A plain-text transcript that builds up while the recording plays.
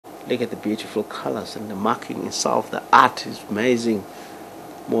Look at the beautiful colors and the marking itself. The art is amazing.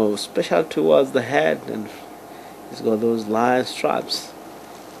 More special towards the head, and it's got those line stripes.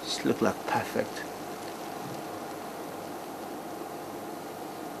 Just look like perfect.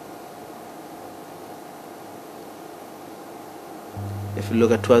 If you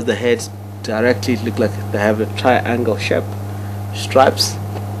look at towards the heads directly, it looks like they have a triangle shape stripes.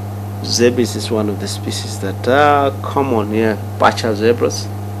 Zebras is one of the species that are common here. Bacha zebras,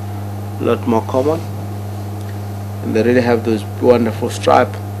 a lot more common, and they really have those wonderful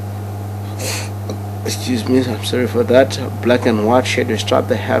stripe. Excuse me, I'm sorry for that. Black and white shaded stripe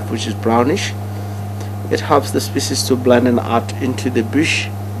they have, which is brownish. It helps the species to blend out into the bush,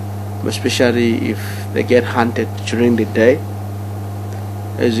 especially if they get hunted during the day.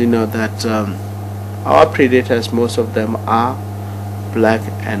 As you know that our predators, most of them are black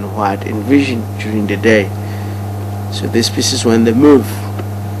and white in vision during the day. So these species, when they move,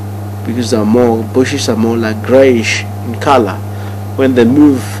 because they're more bushes are more like grayish in color, when they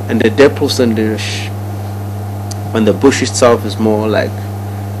move and the depths and when the bush itself is more like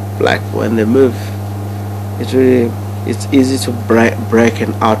black, when they move, it's easy to break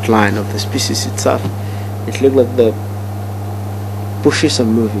an outline of the species itself. It looks like the bushes are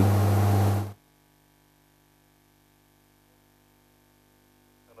moving.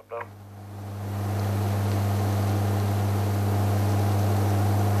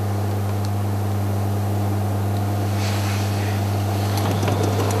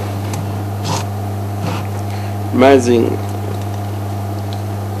 Amazing.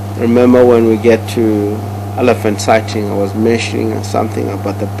 Remember when we get to elephant sighting, I was mentioning something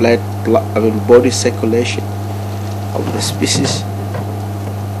about the body circulation of the species.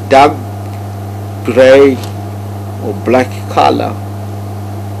 Dark gray or black color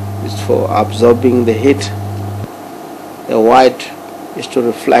is for absorbing the heat. The white is to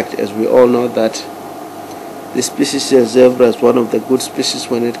reflect, as we all know that the species of zebra is one of the good species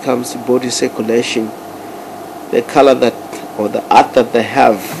when it comes to body circulation. The color that, or the art that they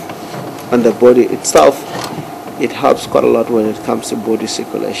have on the body itself, it helps quite a lot when it comes to body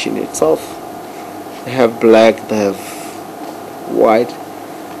circulation itself. They have black, they have white.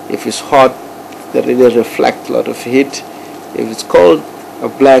 If it's hot, they really reflect a lot of heat. If it's cold, a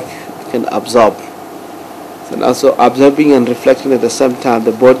black can absorb. And also absorbing and reflecting at the same time,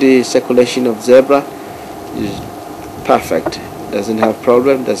 the body circulation of zebra is perfect. Doesn't have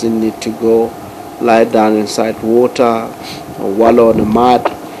problem, doesn't need to go lie down inside water or wallow on the mud.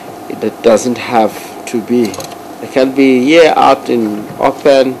 It doesn't have to be. It can be here out in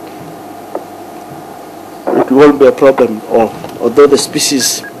open. It won't be a problem. Although the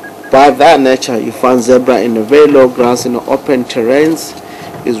species, by their nature, you find zebra in the very low grass in the open terrains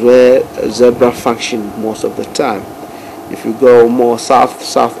is where zebra function most of the time. If you go more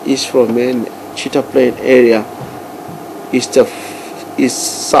southeast from in Cheetah Plain area, east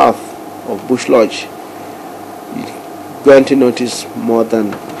south of Bush Lodge, you're going to notice more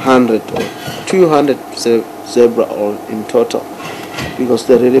than 100 or 200 zebra all in total, because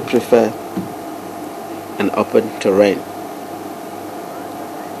they really prefer an open terrain.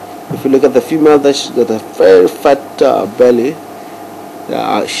 If you look at the female, that she's got a very fat belly.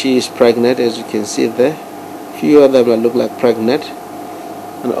 She is pregnant, as you can see there. Few of them look like pregnant.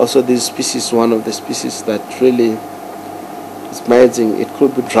 And also this species, one of the species that really is amazing. It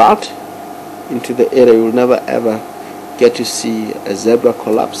could be drought into the area. You will never ever get to see a zebra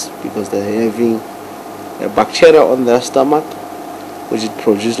collapse, because they're having a bacteria on their stomach which it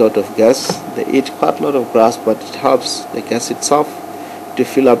produces a lot of gas. They eat quite a lot of grass, but it helps the gas itself to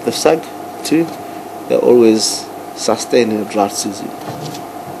fill up the sac too. They always sustain in a drought season.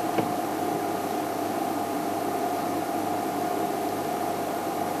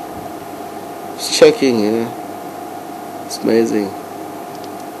 It's checking here. It's amazing.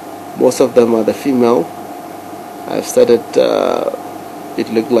 Most of them are the female. I've started, it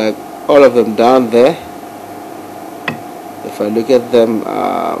looked like all of them down there, if I look at them,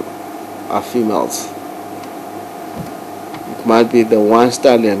 are females. It might be the one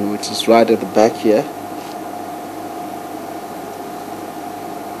stallion which is right at the back here.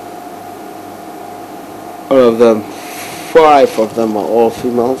 All of them, 5 of them are all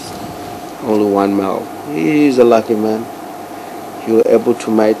females, only one male. He's a lucky man. He was able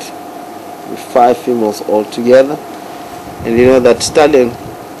to mate with 5 females all together. And you know that stallion,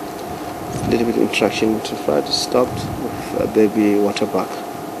 a little bit of interaction to try to stop with a baby Waterbuck.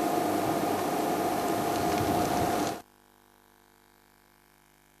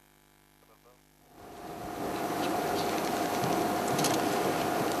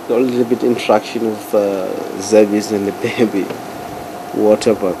 A little bit interaction with zebras and the baby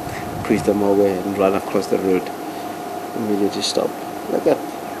Waterbuck. push them away and run across the road. Immediately stop. Look at,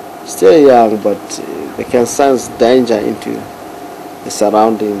 still young, but they can sense danger into the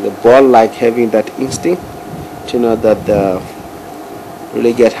surrounding. The bull like having that instinct to know that they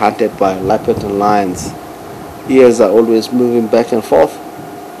really get hunted by leopards and lions. Ears are always moving back and forth,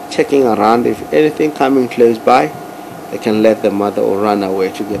 checking around. If anything coming close by, they can let the mother or run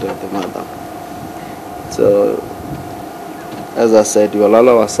away to get at the mother. So, as I said, you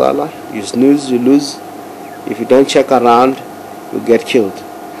walala wasala, you snooze, you lose. If you don't check around, you get killed.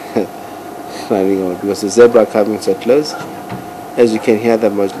 Because the zebra coming so close, as you can hear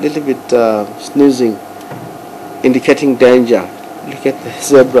them a little bit snoozing, indicating danger. Look at the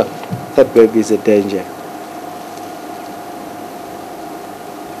zebra, that baby is a danger.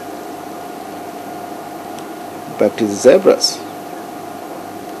 Back to the zebras.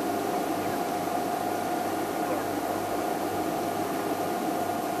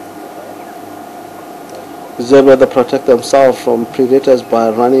 Zebra, they protect themselves from predators by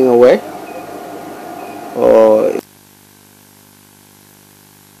running away.